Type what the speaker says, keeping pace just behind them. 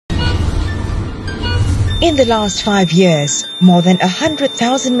In the last 5 years, more than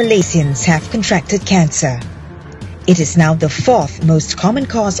 100,000 Malaysians have contracted cancer. It is now the 4th most common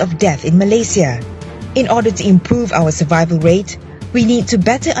cause of death in Malaysia. In order to improve our survival rate, we need to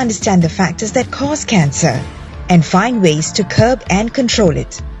better understand the factors that cause cancer and find ways to curb and control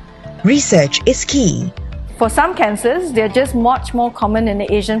it. Research is key. For some cancers, they're just much more common in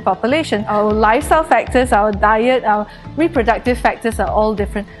the Asian population. Our lifestyle factors, our diet, our reproductive factors are all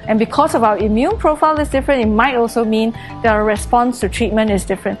different. And because of our immune profile is different, it might also mean that our response to treatment is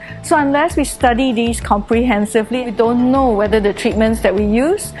different. So unless we study these comprehensively, we don't know whether the treatments that we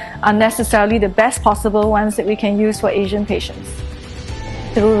use are necessarily the best possible ones that we can use for Asian patients.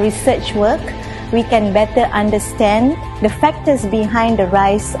 Through research work, we can better understand the factors behind the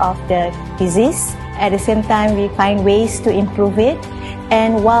rise of the disease. At the same time, we find ways to improve it,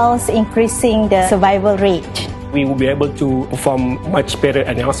 and whilst increasing the survival rate. We will be able to perform much better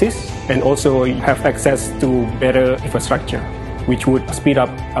analysis and also have access to better infrastructure, which would speed up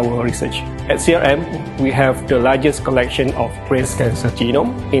our research. At CRM, we have the largest collection of breast cancer genome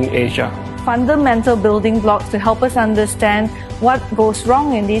in Asia. Fundamental building blocks to help us understand what goes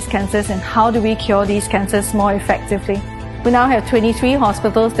wrong in these cancers and how do we cure these cancers more effectively. We now have 23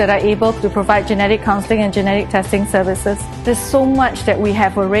 hospitals that are able to provide genetic counselling and genetic testing services. There's so much that we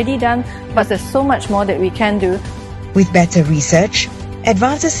have already done, but there's so much more that we can do. With better research,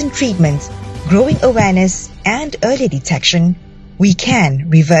 advances in treatment, growing awareness, and early detection, we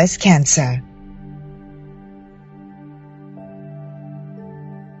can reverse cancer.